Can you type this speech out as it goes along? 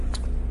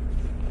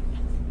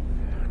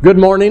Good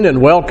morning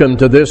and welcome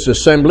to this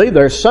assembly.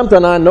 There's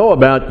something I know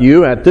about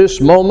you at this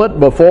moment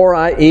before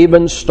I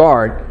even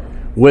start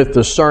with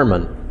the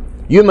sermon.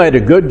 You made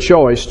a good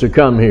choice to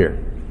come here.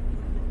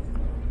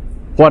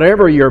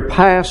 Whatever your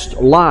past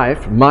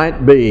life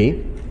might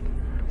be,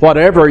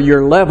 whatever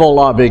your level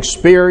of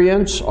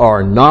experience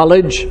or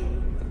knowledge,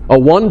 a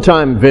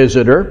one-time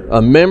visitor,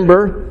 a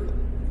member,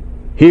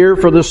 here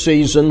for the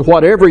season,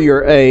 whatever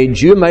your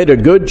age, you made a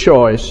good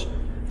choice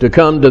to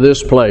come to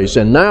this place.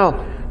 And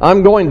now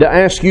I'm going to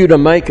ask you to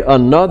make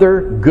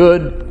another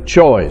good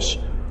choice.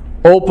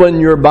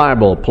 Open your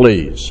Bible,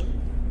 please.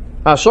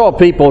 I saw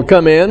people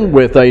come in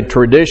with a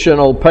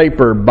traditional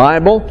paper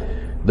Bible.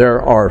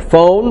 There are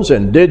phones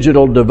and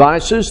digital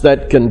devices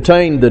that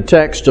contain the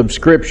text of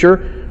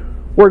Scripture.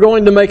 We're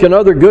going to make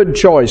another good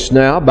choice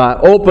now by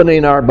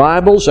opening our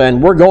Bibles,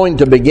 and we're going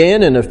to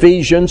begin in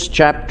Ephesians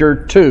chapter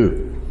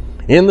 2.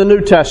 In the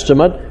New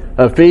Testament,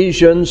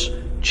 Ephesians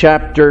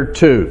chapter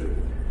 2.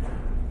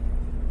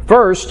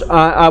 First,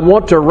 I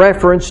want to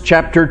reference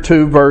chapter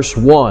 2, verse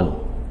 1,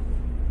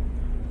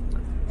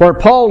 where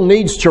Paul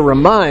needs to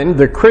remind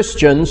the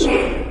Christians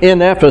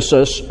in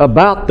Ephesus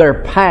about their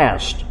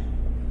past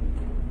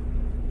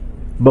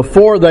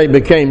before they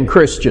became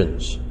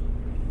Christians.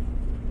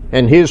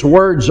 And his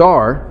words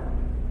are,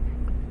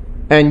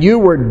 "And you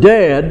were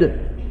dead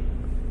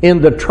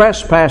in the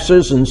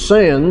trespasses and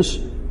sins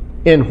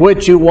in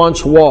which you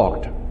once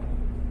walked,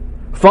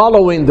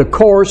 following the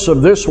course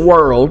of this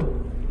world,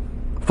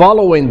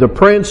 following the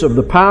prince of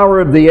the power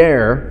of the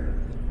air,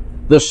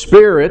 the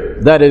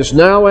spirit that is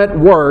now at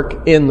work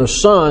in the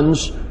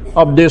sons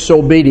of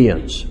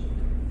disobedience."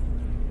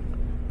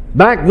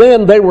 Back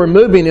then, they were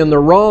moving in the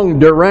wrong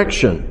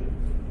direction.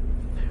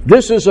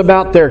 This is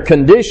about their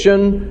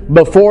condition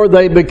before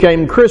they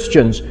became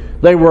Christians.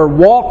 They were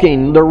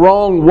walking the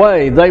wrong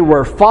way. They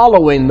were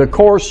following the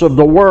course of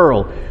the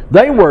world.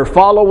 They were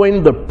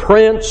following the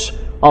prince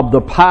of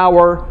the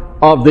power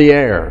of the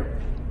air.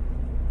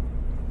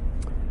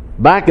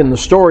 Back in the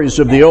stories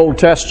of the Old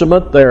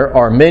Testament, there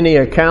are many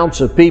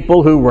accounts of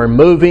people who were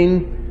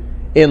moving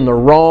in the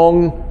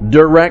wrong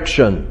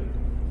direction.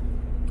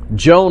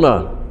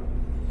 Jonah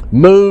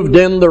moved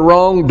in the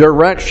wrong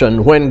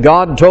direction. When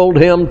God told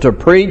him to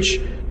preach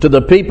to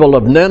the people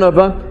of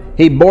Nineveh,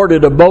 he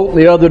boarded a boat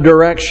the other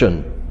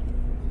direction.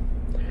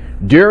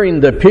 During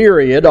the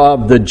period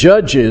of the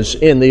judges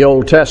in the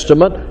Old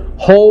Testament,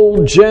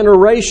 whole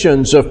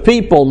generations of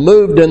people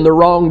moved in the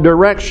wrong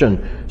direction.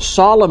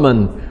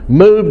 Solomon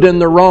moved in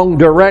the wrong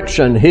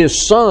direction.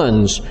 His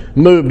sons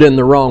moved in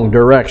the wrong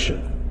direction.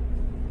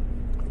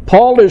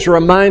 Paul is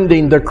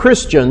reminding the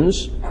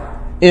Christians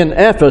in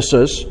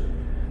Ephesus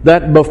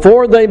that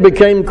before they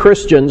became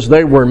Christians,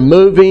 they were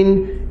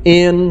moving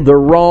in the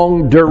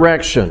wrong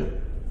direction.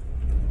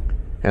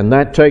 And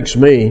that takes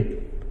me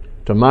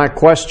to my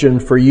question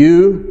for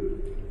you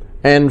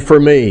and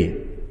for me.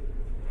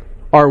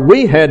 Are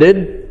we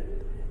headed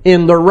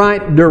in the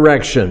right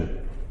direction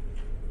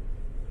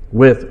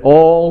with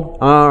all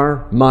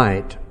our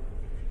might?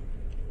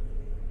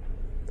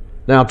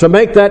 Now, to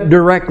make that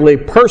directly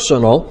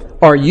personal,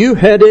 are you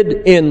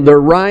headed in the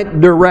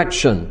right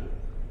direction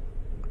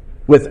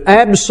with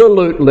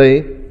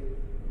absolutely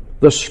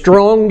the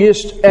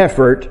strongest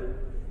effort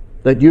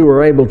that you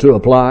are able to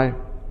apply?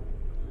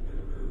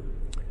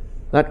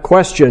 That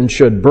question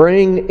should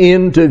bring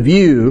into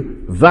view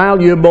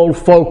valuable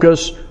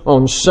focus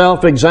on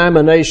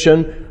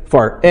self-examination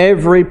for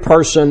every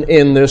person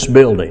in this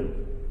building.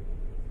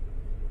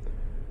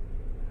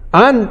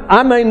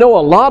 I may know a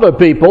lot of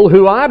people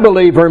who I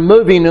believe are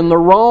moving in the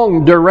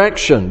wrong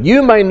direction.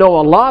 You may know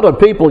a lot of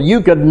people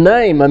you could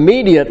name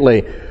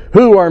immediately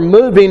who are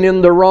moving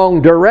in the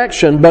wrong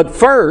direction. But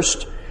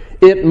first,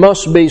 it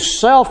must be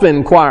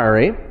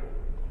self-inquiry.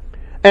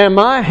 Am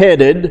I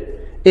headed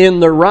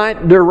in the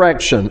right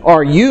direction?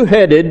 Are you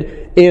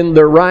headed in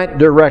the right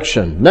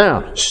direction?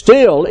 Now,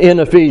 still in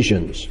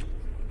Ephesians.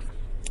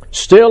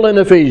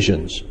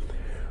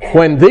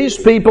 When these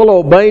people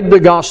obeyed the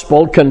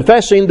gospel,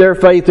 confessing their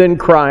faith in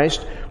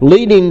Christ,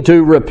 leading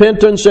to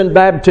repentance and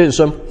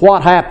baptism,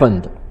 what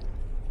happened?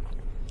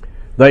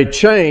 They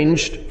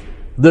changed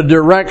the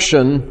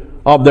direction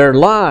of their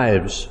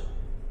lives.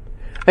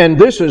 And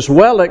this is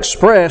well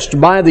expressed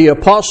by the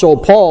Apostle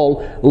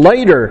Paul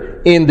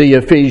later in the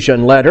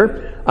Ephesian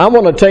letter. I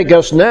want to take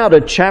us now to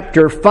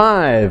chapter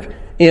 5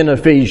 in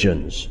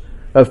Ephesians.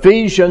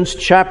 Ephesians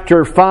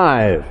chapter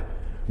 5,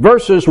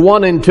 verses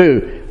 1 and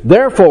 2.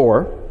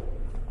 "Therefore,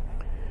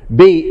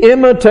 be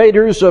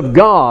imitators of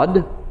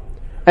God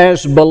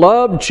as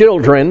beloved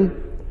children,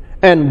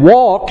 and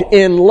walk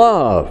in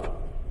love,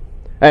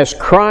 as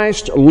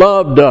Christ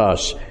loved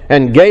us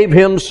and gave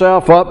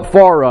himself up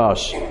for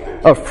us,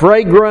 a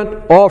fragrant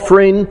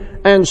offering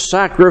and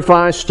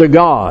sacrifice to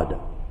God."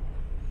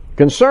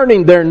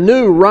 Concerning their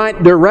new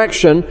right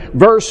direction,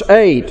 verse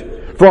 8,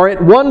 "For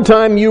at one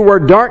time you were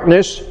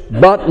darkness,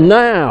 but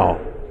now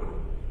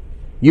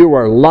you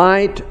are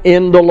light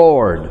in the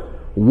Lord.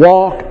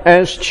 Walk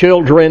as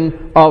children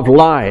of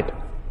light.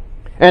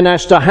 and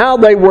as to how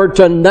they were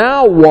to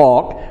now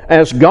walk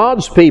as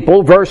God's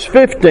people. Verse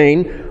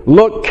 15,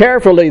 look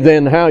carefully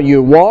then how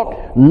you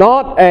walk,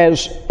 not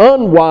as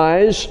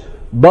unwise,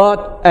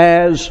 but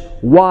as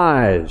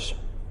wise.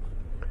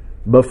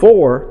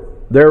 Before,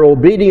 their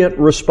obedient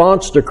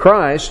response to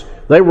Christ,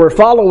 they were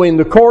following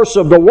the course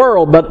of the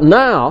world, but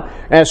now,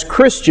 as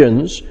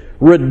Christians,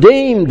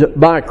 redeemed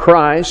by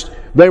Christ,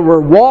 they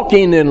were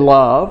walking in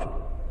love,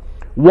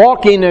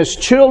 walking as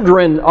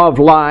children of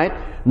light,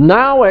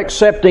 now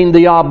accepting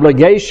the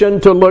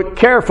obligation to look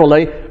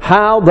carefully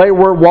how they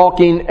were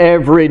walking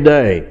every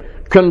day.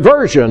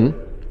 Conversion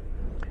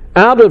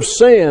out of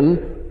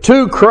sin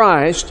to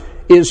Christ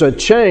is a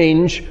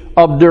change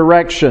of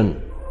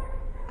direction.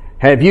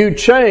 Have you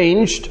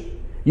changed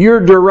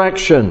your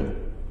direction?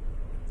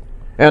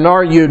 And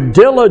are you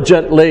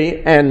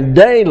diligently and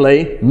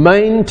daily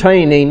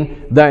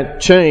maintaining that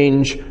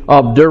change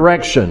of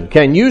direction?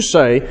 Can you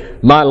say,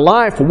 my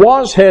life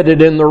was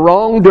headed in the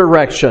wrong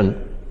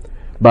direction,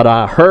 but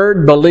I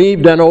heard,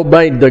 believed, and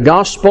obeyed the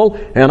gospel,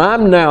 and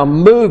I'm now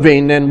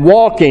moving and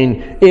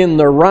walking in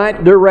the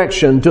right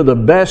direction to the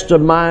best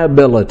of my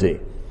ability?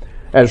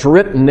 As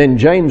written in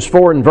James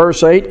 4 and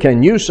verse 8,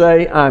 can you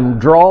say, I'm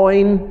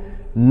drawing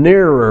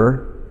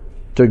nearer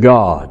to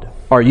God?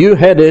 Are you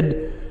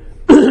headed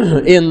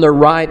in the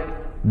right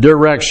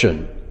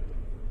direction?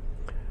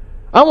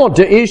 I want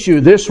to issue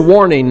this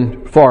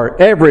warning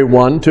for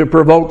everyone to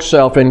provoke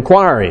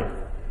self-inquiry.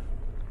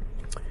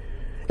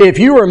 If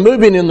you are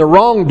moving in the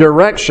wrong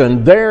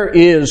direction, there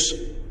is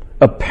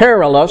a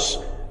perilous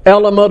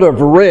element of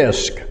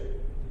risk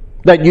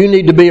that you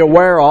need to be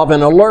aware of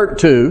and alert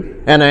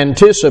to and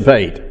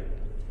anticipate.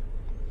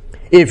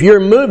 If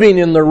you're moving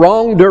in the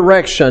wrong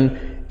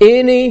direction,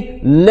 any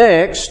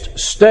next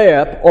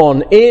step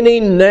on any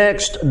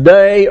next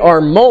day or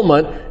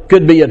moment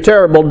could be a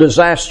terrible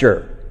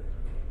disaster.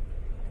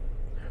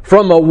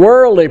 From a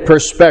worldly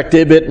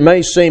perspective, it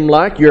may seem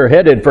like you're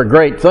headed for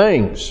great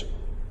things.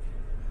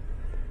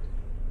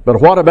 But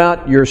what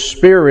about your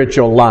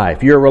spiritual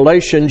life, your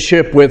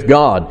relationship with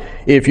God?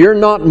 If you're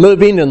not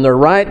moving in the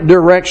right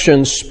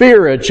direction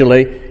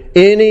spiritually,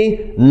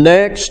 any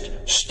next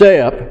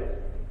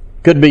step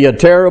could be a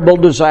terrible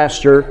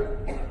disaster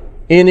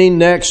any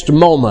next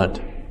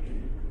moment.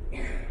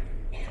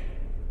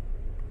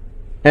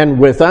 And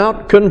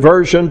without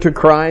conversion to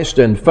Christ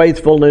and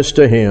faithfulness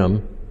to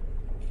Him,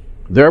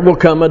 there will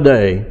come a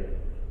day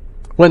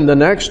when the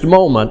next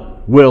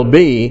moment will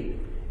be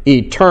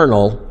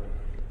eternal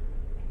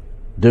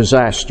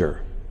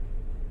disaster.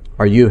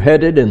 Are you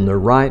headed in the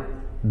right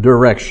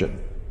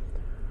direction?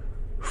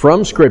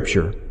 From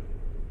Scripture,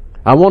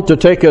 I want to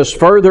take us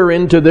further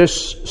into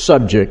this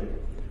subject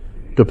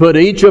to put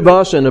each of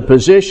us in a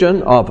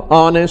position of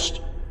honest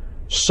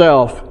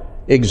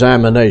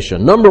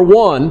self-examination. Number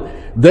one,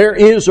 there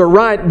is a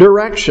right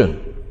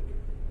direction.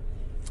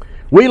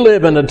 We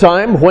live in a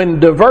time when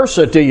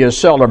diversity is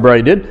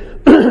celebrated,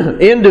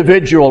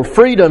 individual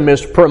freedom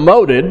is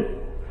promoted.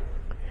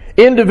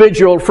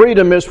 Individual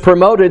freedom is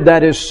promoted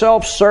that is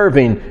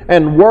self-serving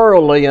and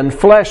worldly and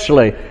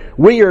fleshly.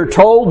 We are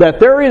told that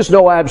there is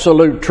no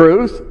absolute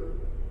truth.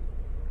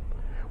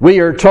 We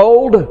are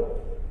told,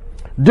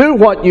 do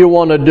what you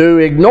want to do,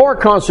 ignore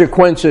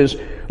consequences,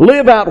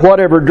 live out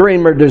whatever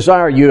dream or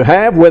desire you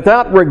have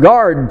without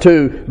regard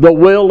to the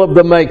will of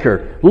the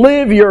Maker.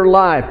 Live your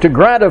life to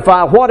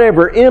gratify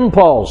whatever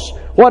impulse,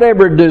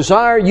 whatever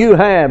desire you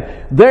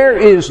have. There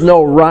is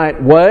no right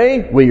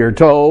way, we are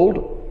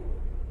told.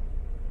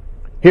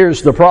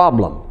 Here's the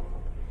problem.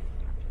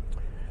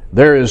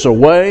 There is a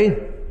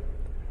way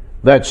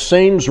that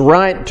seems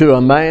right to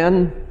a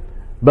man,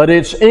 but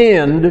its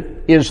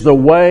end is the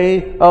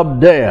way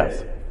of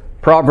death.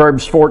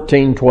 Proverbs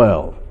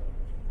 14:12.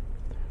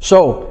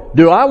 So,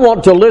 do I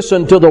want to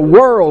listen to the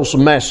world's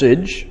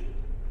message?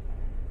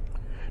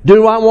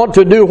 Do I want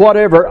to do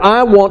whatever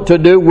I want to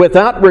do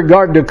without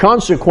regard to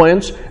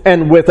consequence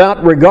and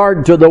without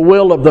regard to the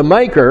will of the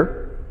Maker?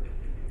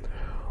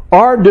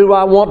 Or do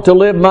I want to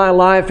live my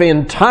life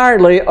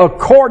entirely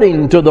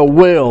according to the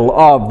will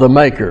of the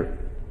Maker?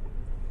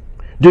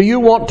 Do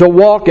you want to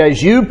walk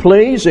as you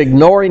please,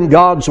 ignoring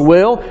God's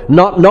will,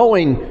 not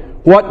knowing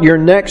what your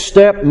next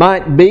step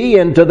might be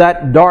into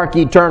that dark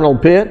eternal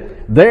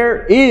pit?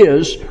 There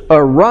is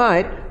a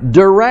right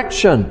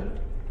direction,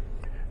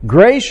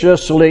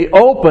 graciously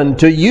open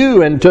to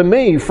you and to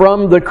me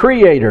from the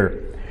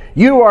Creator.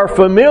 You are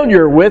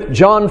familiar with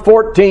John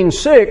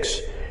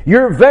 14:6.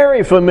 You're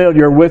very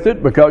familiar with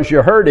it because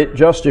you heard it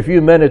just a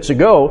few minutes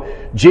ago.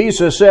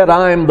 Jesus said,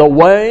 I am the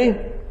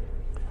way,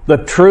 the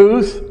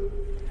truth,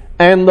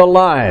 and the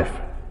life.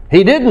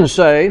 He didn't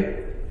say,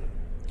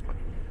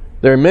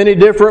 there are many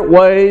different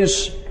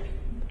ways,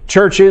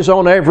 churches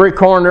on every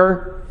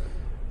corner.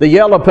 The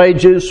Yellow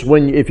Pages,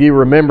 if you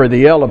remember the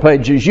Yellow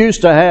Pages,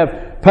 used to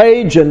have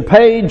page and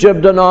page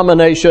of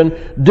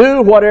denomination.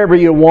 Do whatever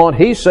you want.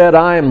 He said,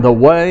 I am the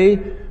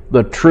way,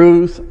 the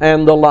truth,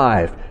 and the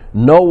life.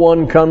 No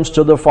one comes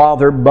to the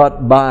Father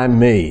but by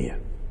me.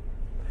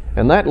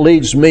 And that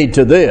leads me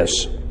to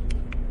this.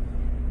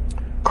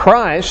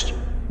 Christ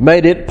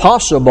made it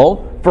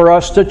possible for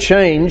us to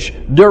change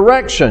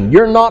direction.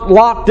 You're not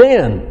locked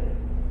in.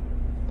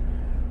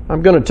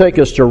 I'm going to take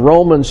us to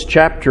Romans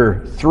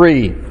chapter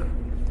 3,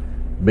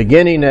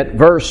 beginning at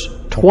verse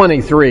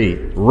 23.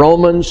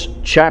 Romans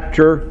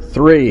chapter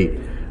 3.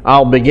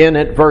 I'll begin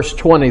at verse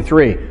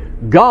 23.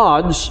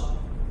 God's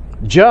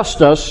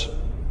justice,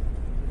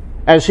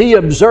 as He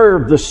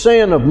observed the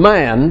sin of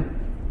man,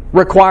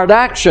 required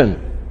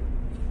action.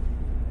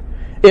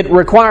 It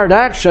required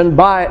action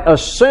by a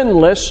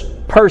sinless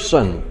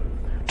person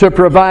to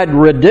provide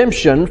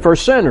redemption for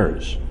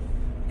sinners.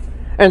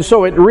 And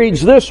so it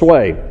reads this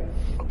way: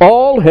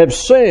 all have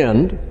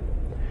sinned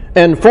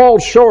and fall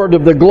short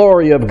of the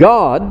glory of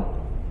God,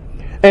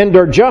 and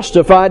are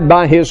justified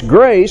by His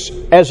grace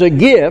as a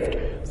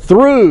gift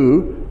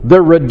through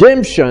the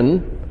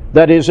redemption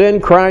that is in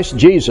Christ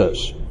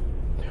Jesus,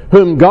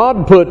 whom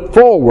God put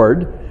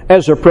forward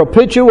as a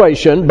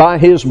propitiation by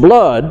His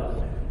blood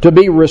to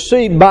be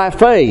received by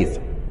faith.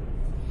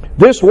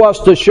 This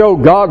was to show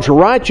God's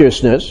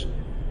righteousness.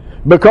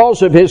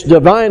 Because of His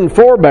divine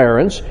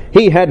forbearance,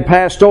 He had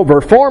passed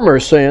over former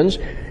sins.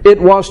 It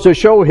was to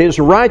show His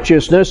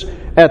righteousness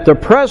at the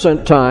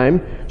present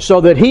time,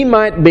 so that He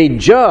might be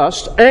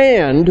just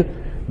and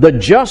the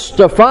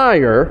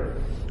justifier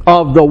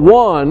of the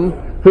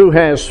one who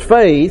has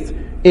faith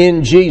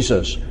in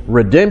Jesus.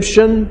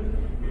 Redemption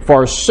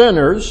for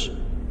sinners,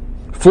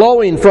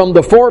 flowing from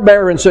the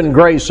forbearance and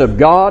grace of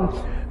God,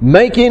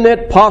 making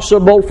it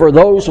possible for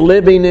those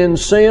living in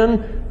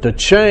sin to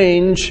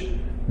change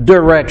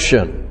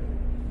direction.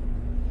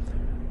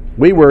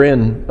 We were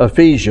in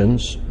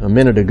Ephesians a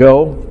minute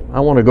ago.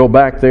 I want to go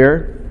back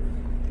there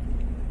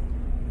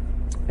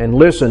and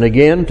listen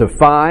again to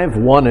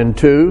 5:1 and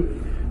 2.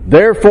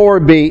 Therefore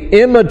be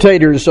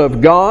imitators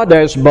of God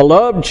as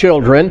beloved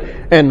children,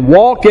 and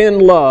walk in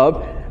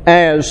love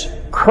as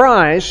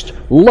Christ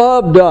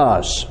loved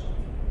us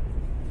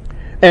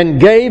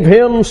and gave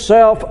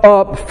Himself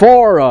up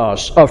for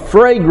us, a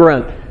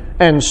fragrant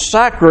and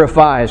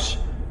sacrifice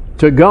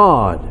to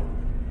God.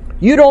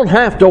 You don't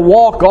have to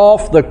walk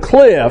off the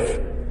cliff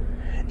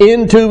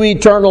into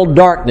eternal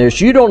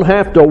darkness. You don't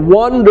have to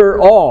wander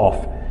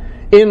off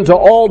into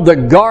all the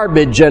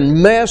garbage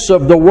and mess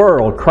of the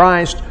world.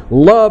 Christ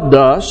loved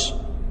us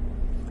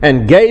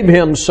and gave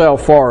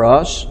Himself for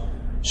us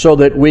so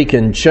that we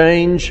can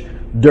change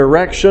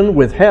direction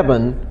with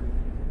heaven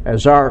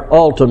as our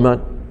ultimate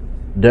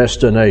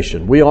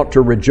destination. We ought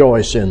to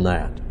rejoice in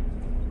that.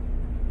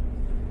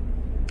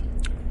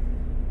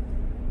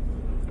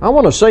 I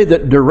want to say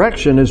that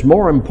direction is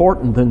more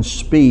important than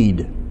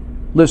speed.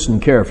 Listen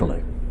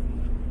carefully.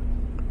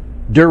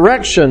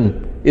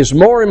 Direction is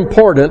more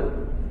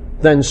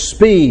important than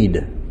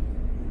speed.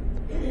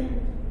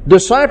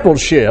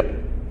 Discipleship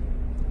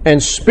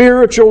and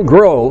spiritual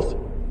growth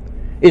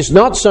is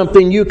not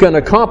something you can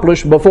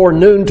accomplish before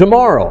noon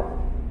tomorrow.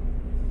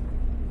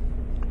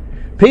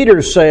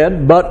 Peter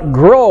said, "But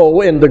grow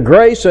in the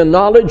grace and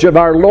knowledge of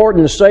our Lord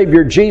and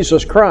Savior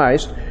Jesus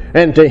Christ,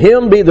 and to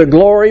Him be the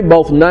glory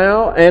both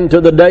now and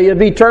to the day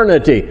of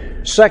eternity."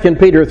 2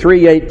 Peter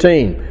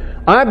 3:18.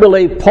 I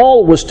believe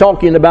Paul was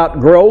talking about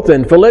growth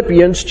in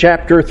Philippians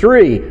chapter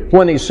 3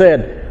 when he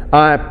said,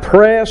 "I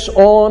press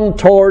on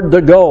toward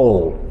the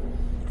goal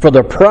for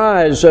the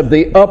prize of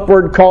the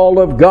upward call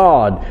of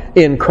God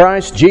in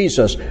Christ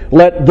Jesus.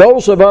 Let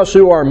those of us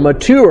who are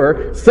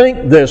mature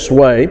think this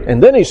way."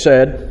 And then he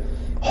said,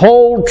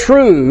 "Hold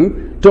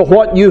true to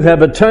what you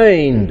have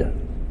attained."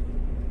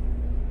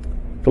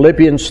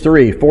 Philippians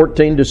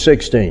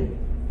 3:14-16.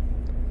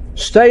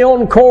 Stay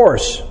on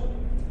course,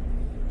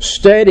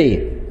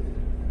 steady,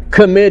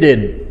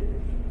 committed.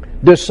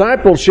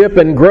 Discipleship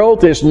and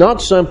growth is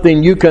not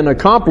something you can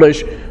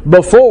accomplish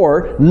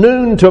before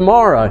noon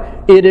tomorrow.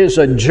 It is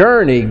a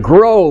journey.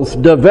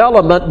 Growth,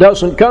 development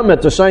doesn't come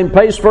at the same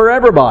pace for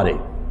everybody.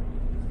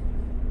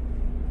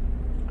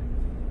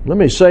 Let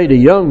me say to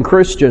young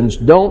Christians,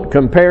 don't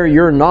compare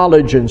your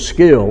knowledge and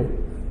skill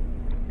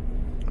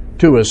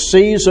to a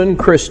seasoned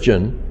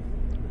Christian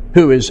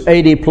who is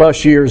 80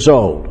 plus years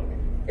old.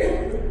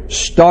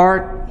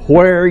 Start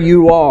where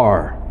you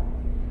are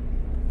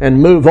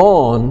and move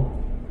on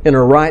in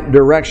a right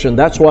direction.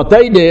 That's what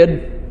they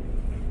did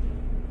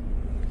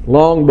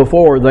long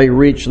before they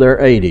reached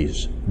their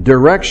 80s.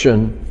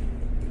 Direction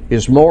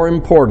is more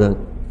important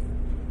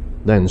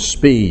than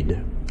speed.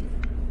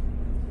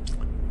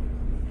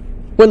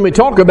 When we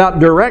talk about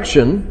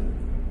direction,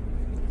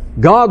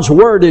 God's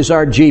Word is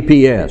our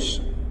GPS,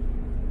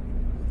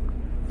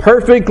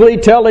 perfectly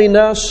telling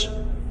us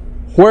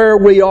where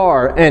we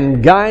are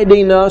and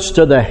guiding us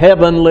to the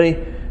heavenly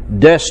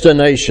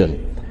destination.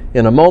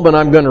 In a moment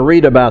I'm going to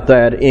read about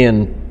that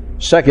in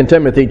 2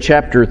 Timothy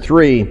chapter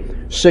 3,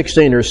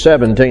 16 or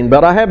 17,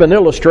 but I have an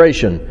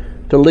illustration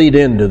to lead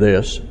into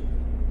this.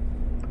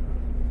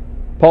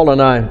 Paul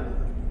and I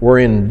were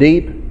in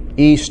deep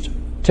East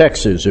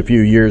Texas a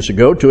few years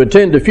ago to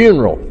attend a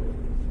funeral.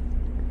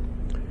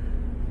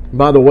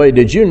 By the way,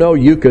 did you know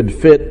you could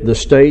fit the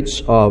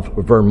states of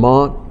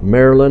Vermont,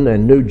 Maryland,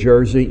 and New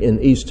Jersey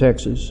in East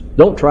Texas?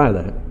 Don't try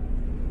that.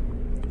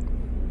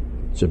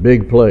 It's a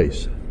big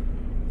place.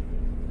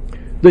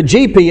 The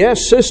GPS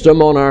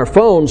system on our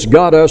phones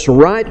got us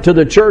right to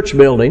the church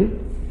building,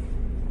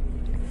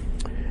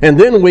 and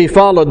then we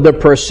followed the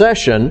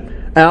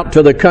procession out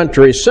to the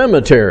country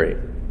cemetery.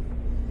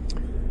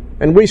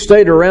 And we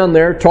stayed around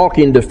there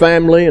talking to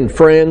family and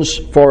friends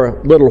for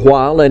a little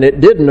while, and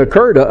it didn't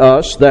occur to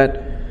us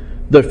that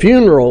the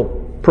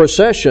funeral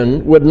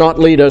procession would not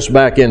lead us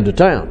back into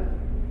town.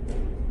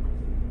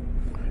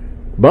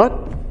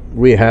 But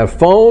we have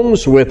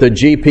phones with a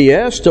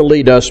GPS to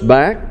lead us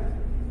back,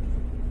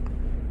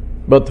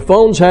 but the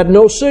phones had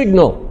no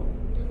signal.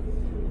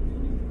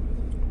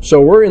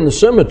 So we're in the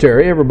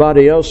cemetery,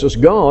 everybody else is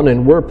gone,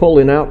 and we're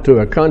pulling out to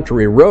a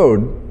country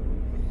road.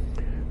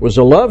 It was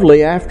a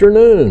lovely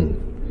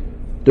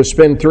afternoon to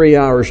spend 3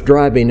 hours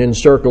driving in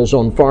circles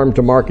on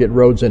farm-to-market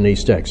roads in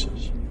East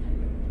Texas.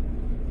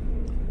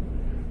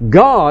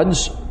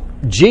 God's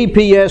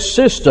GPS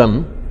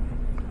system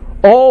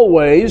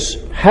always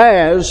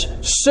has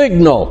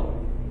signal.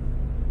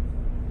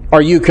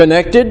 Are you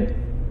connected?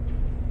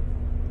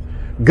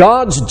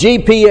 God's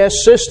GPS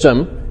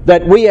system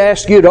that we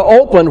asked you to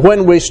open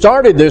when we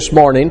started this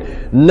morning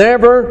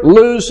never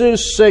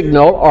loses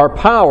signal or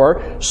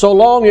power so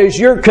long as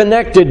you're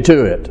connected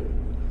to it.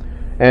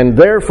 And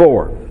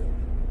therefore,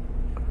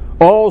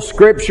 all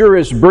Scripture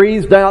is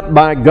breathed out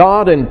by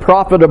God and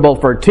profitable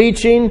for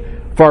teaching,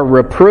 for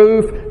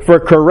reproof, for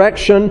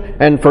correction,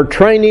 and for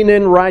training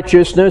in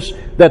righteousness,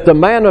 that the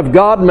man of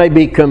God may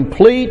be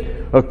complete,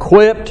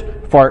 equipped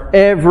for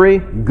every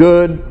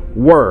good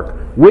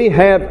work. We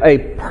have a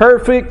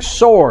perfect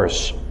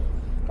source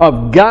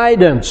of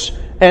guidance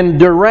and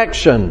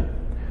direction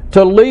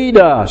to lead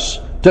us,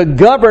 to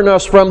govern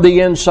us from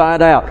the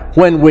inside out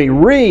when we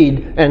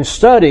read and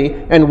study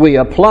and we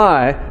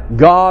apply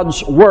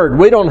God's Word.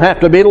 We don't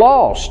have to be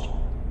lost.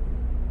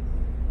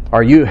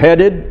 Are you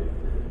headed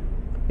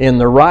in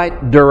the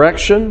right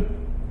direction?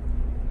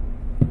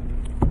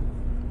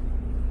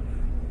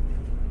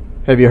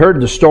 Have you heard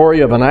the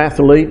story of an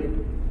athlete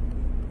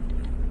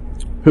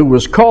who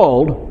was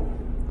called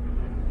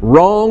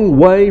Wrong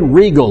Way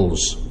Regals?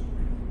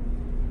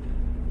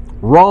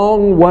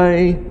 Wrong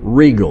Way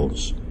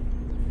Regals.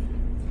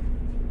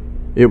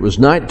 It was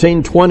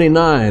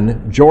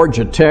 1929.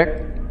 Georgia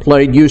Tech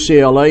played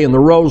UCLA in the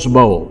Rose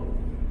Bowl.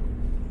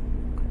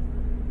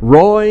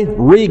 Roy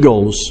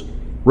Regals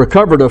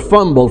recovered a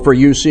fumble for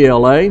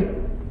UCLA,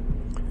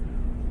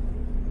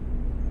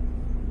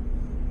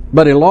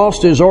 but he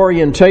lost his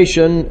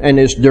orientation and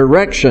his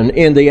direction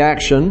in the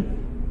action,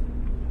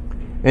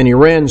 and he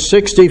ran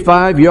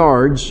 65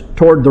 yards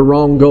toward the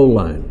wrong goal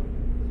line.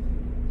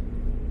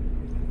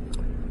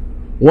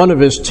 One of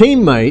his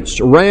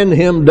teammates ran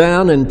him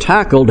down and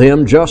tackled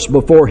him just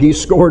before he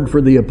scored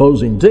for the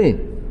opposing team.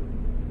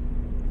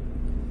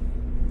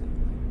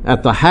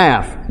 At the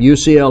half,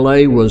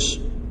 UCLA was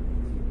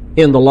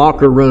in the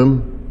locker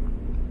room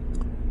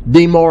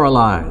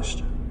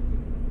demoralized,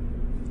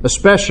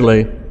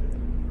 especially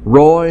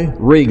Roy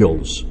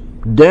Regals,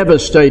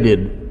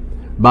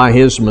 devastated by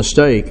his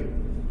mistake.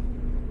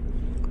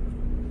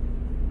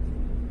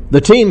 The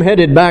team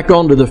headed back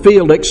onto the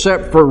field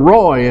except for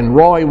Roy, and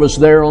Roy was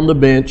there on the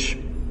bench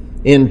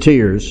in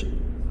tears.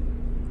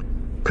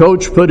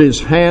 Coach put his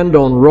hand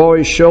on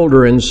Roy's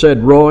shoulder and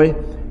said, "Roy,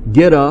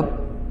 get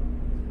up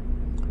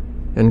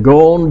and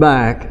go on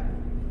back.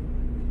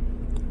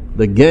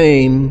 The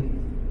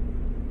game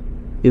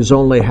is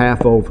only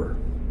half over."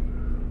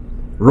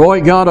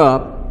 Roy got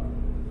up,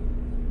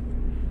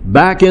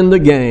 back in the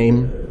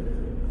game,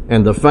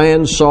 and the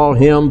fans saw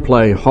him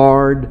play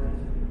hard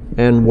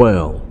and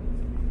well.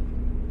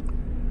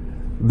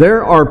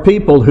 There are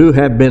people who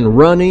have been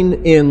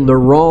running in the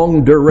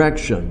wrong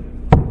direction,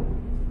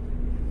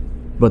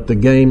 but the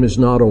game is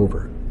not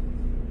over.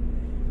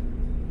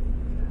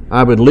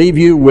 I would leave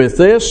you with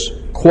this,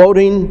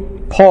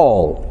 quoting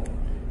Paul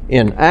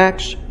in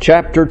Acts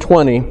chapter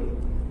 20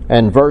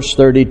 and verse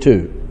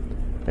 32.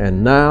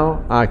 "And now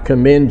I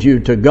commend you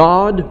to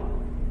God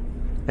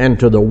and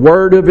to the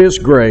word of His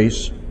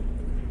grace,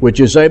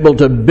 which is able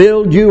to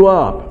build you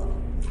up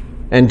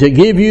and to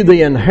give you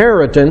the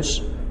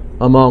inheritance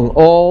among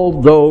all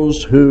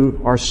those who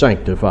are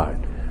sanctified."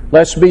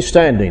 Let's be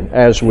standing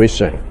as we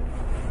sing.